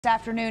This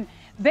afternoon,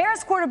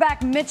 Bears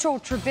quarterback Mitchell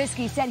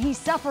Trubisky said he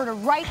suffered a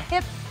right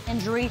hip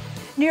injury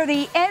near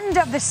the end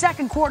of the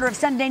second quarter of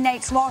Sunday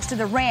night's loss to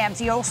the Rams.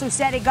 He also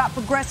said it got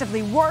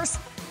progressively worse.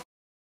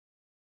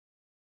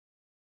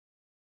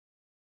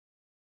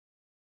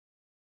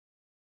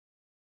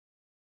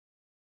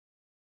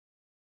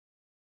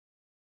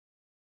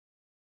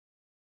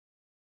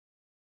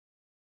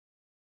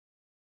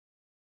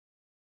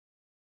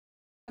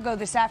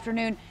 This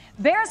afternoon,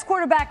 Bears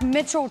quarterback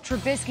Mitchell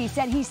Trubisky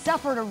said he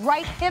suffered a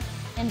right hip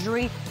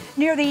injury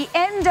near the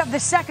end of the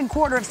second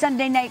quarter of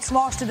Sunday night's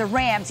loss to the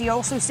Rams. He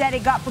also said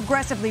it got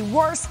progressively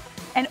worse,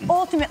 and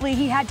ultimately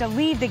he had to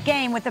leave the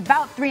game with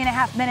about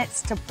 3.5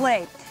 minutes to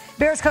play.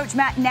 Bears coach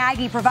Matt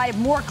Nagy provided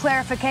more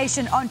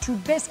clarification on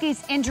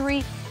Trubisky's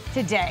injury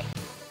today.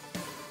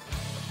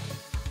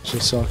 It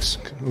just sucks.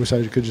 I wish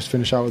I could just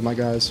finish out with my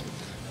guys,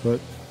 but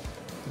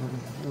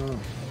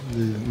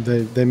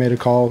they made a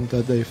call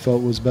that they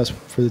felt was best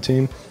for the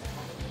team.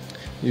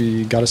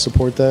 You got to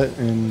support that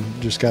and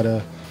just got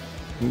to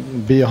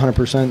be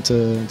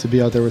 100% to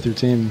be out there with your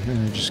team,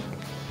 and I just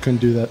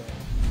couldn't do that.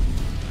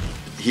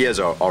 He has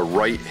a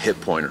right hip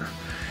pointer.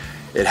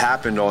 It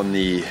happened on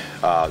the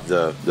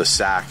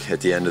sack at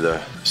the end of the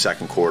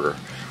second quarter.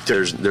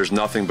 There's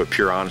nothing but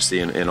pure honesty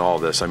in all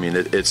this. I mean,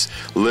 it's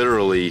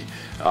literally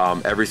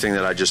everything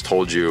that I just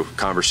told you,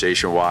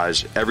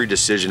 conversation-wise, every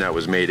decision that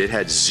was made, it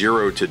had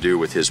zero to do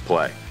with his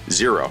play.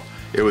 Zero.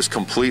 It was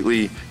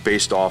completely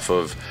based off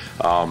of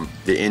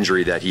the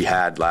injury that he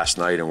had last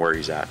night and where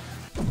he's at.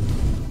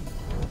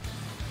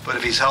 But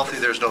if he's healthy,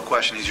 there's no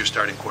question he's your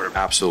starting quarterback.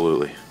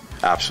 Absolutely.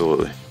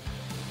 Absolutely.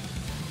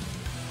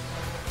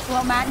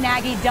 Well, Matt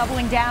Nagy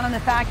doubling down on the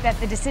fact that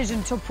the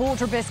decision to pull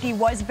Trubisky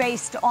was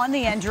based on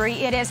the injury.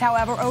 It is,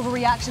 however,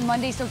 overreaction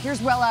Monday. So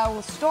here's where I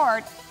will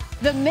start.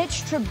 The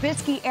Mitch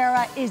Trubisky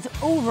era is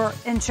over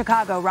in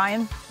Chicago,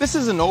 Ryan. This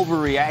is an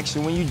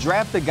overreaction. When you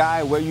draft a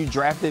guy where you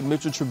drafted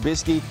Mitchell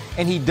Trubisky,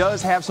 and he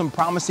does have some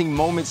promising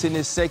moments in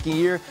his second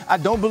year, I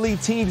don't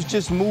believe teams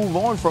just move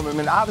on from him.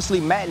 And obviously,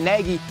 Matt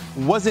Nagy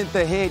wasn't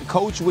the head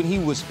coach when he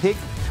was picked,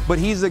 but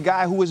he's a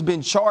guy who has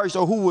been charged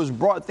or who was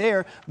brought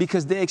there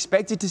because they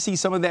expected to see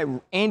some of that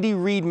Andy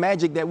Reid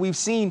magic that we've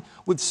seen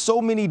with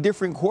so many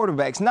different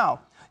quarterbacks.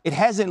 Now, it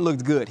hasn't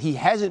looked good. He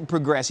hasn't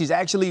progressed. He's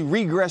actually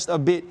regressed a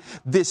bit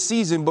this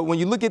season. But when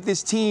you look at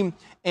this team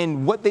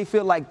and what they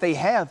feel like they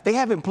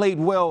haven't played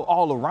well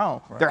all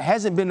around. Right. There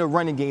hasn't been a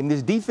running game.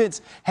 This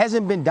defense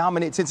hasn't been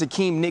dominant since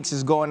Akeem Nicks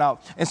is going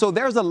out. And so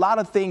there's a lot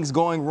of things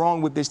going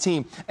wrong with this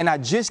team. And I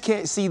just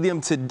can't see them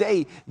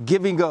today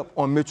giving up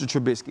on Mitchell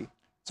Trubisky.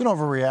 It's an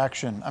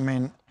overreaction. I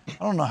mean,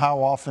 I don't know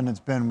how often it's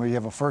been where you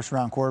have a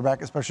first-round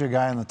quarterback, especially a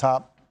guy in the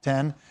top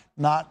 10,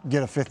 not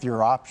get a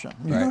fifth-year option.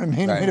 You know what I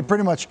mean? Right. I mean, it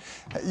pretty much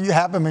you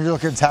happen. I mean, you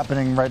look, it's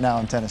happening right now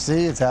in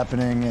Tennessee. It's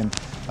happening in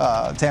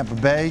Tampa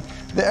Bay.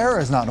 The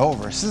era is not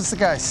over. This is the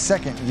guy's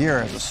second year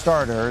as a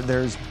starter.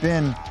 As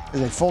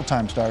a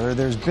full-time starter.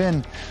 There's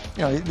been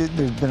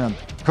a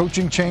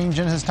coaching change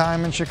in his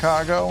time in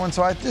Chicago, and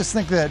so I just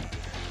think that,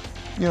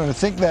 to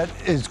think that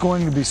it's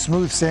going to be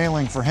smooth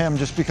sailing for him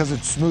just because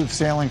it's smooth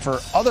sailing for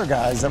other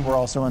guys that were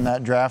also in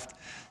that draft,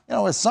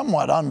 is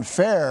somewhat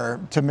unfair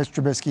to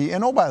Mr. Trubisky.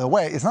 And, oh, by the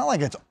way, it's not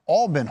like it's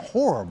all been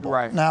horrible.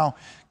 Right. Now,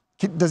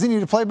 does he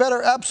need to play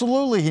better?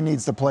 Absolutely he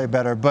needs to play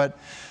better. But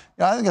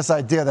I think this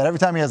idea that every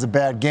time he has a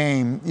bad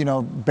game,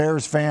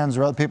 Bears fans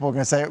or other people are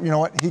going to say, you know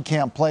what, he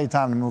can't play,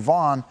 time to move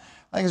on.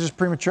 I think it's just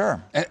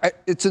premature.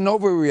 It's an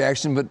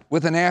overreaction, but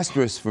with an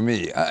asterisk for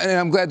me. And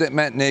I'm glad that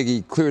Matt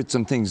Nagy cleared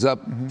some things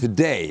up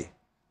today,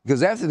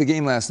 because after the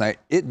game last night,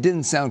 it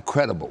didn't sound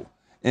credible.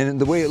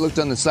 And the way it looked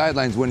on the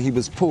sidelines when he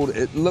was pulled,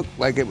 it looked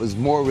like it was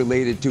more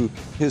related to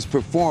his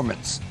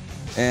performance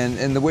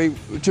and the way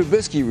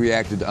Trubisky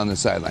reacted on the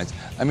sidelines.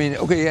 I mean,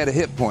 okay, he had a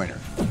hip pointer.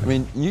 I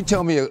mean, you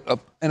tell me a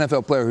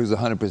NFL player who's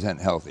 100%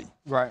 healthy.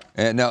 Right.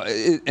 And now,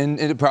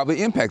 it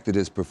probably impacted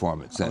his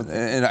performance.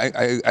 And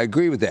I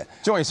agree with that.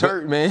 Joints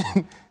hurt,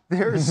 man.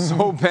 They're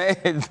so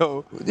bad,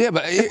 though. Yeah,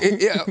 but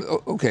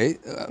okay.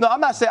 No, I'm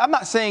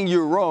not saying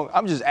you're wrong.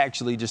 I'm just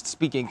actually just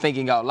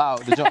thinking out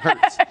loud. The joint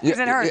hurts. Because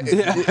it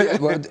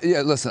hurts.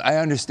 Listen, I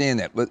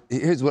understand that, but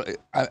here's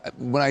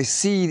when I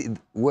see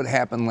what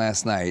happened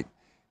last night,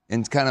 and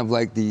it's kind of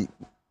like the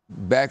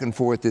back and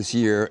forth this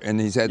year, and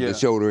he's had the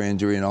shoulder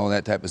injury and all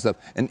that type of stuff.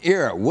 An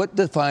era. What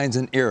defines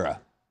an era?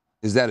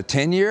 Is that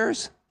 10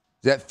 years?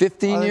 Is that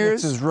 15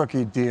 years? It's his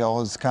rookie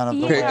deal is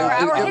kind of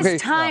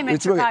his time in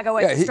Chicago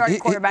as a starting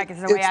quarterback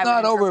is the way I would It's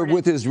not over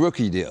with his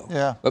rookie deal.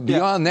 Yeah. But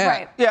beyond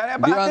that,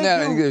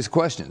 I think there's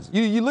questions.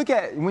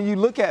 When you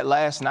look at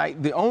last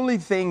night, the only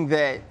thing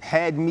that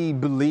had me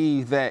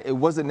believe that it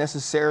wasn't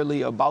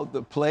necessarily about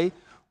the play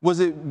was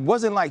it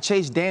wasn't like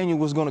Chase Daniel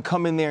was going to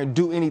come in there and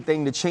do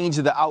anything to change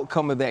the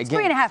outcome of that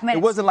game. 3.5 minutes.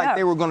 It wasn't like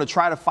they were going to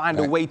try to find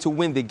a way to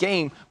win the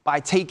game by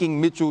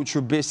taking Mitchell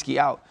Trubisky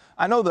out.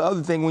 I know the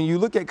other thing, when you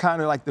look at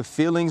kind of like the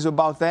feelings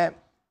about that,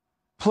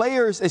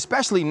 players,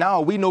 especially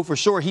now, we know for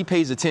sure he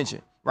pays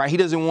attention, right? He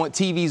doesn't want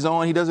TVs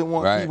on. He doesn't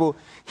want people.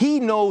 He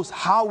knows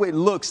how it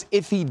looks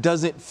if he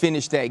doesn't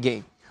finish that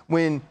game.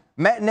 When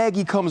Matt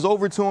Nagy comes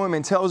over to him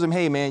and tells him,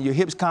 hey, man, your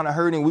hip's kind of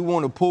hurting. We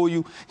want to pull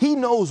you. He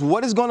knows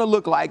what it's going to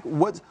look like,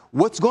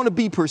 what's going to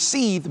be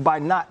perceived by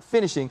not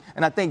finishing,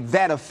 and I think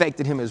that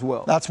affected him as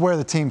well. That's where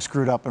the team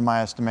screwed up, in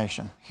my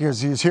estimation.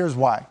 Here's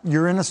why.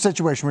 You're in a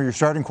situation where your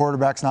starting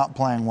quarterback's not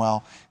playing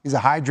well. He's a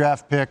high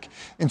draft pick,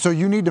 and so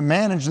you need to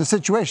manage the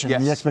situation,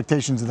 the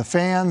expectations of the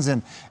fans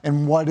and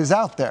what is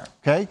out there,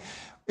 okay?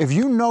 If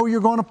you know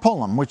you're going to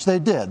pull him, which they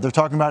did, they're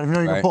talking about if you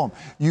know you're going to pull him,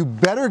 you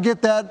better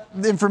get that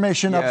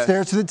information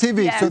upstairs to the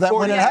TV so that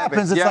when it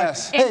happens, it's like,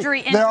 hey,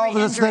 injury.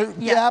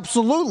 Yeah,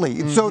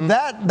 absolutely. So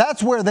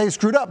that's where they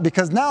screwed up,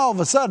 because now all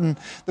of a sudden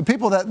the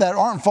people that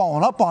aren't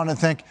following up on it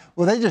think,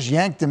 well, they just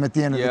yanked him at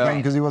the end of the game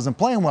because he wasn't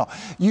playing well.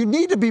 You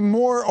need to be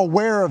more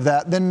aware of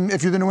that than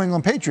if you're the New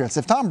England Patriots.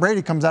 If Tom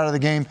Brady comes out of the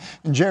game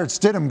and Jarrett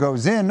Stidham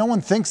goes in, no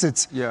one thinks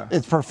it's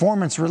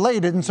performance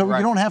related, and so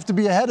you don't have to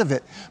be ahead of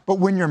it. But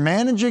when you're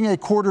managing a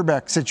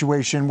quarterback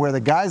situation where the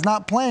guy's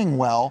not playing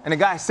well, and the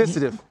guy's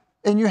sensitive,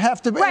 and you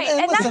have to and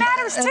that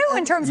matters too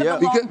in terms of the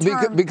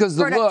long-term because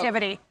the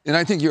productivity. Look, and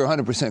I think you're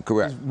 100%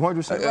 correct.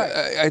 100%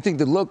 right. I think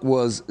the look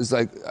was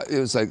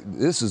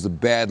this is a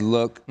bad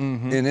look,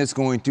 and it's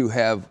going to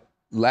have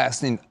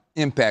lasting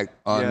impact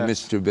on Mitch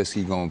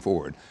Trubisky going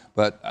forward.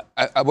 But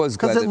I was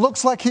glad because it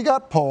looks like he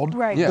got pulled.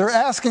 Right. They're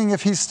asking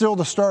if he's still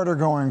the starter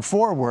going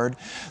forward.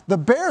 The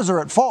Bears are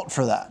at fault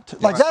for that.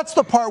 Like, that's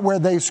the part where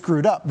they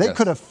screwed up. They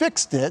could have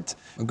fixed it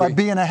by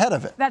being ahead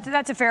of it.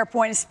 That's a fair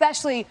point,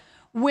 especially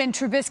when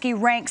Trubisky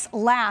ranks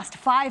last,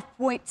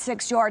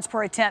 5.6 yards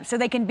per attempt. So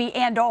they can be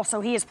and also.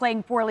 He is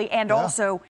playing poorly and also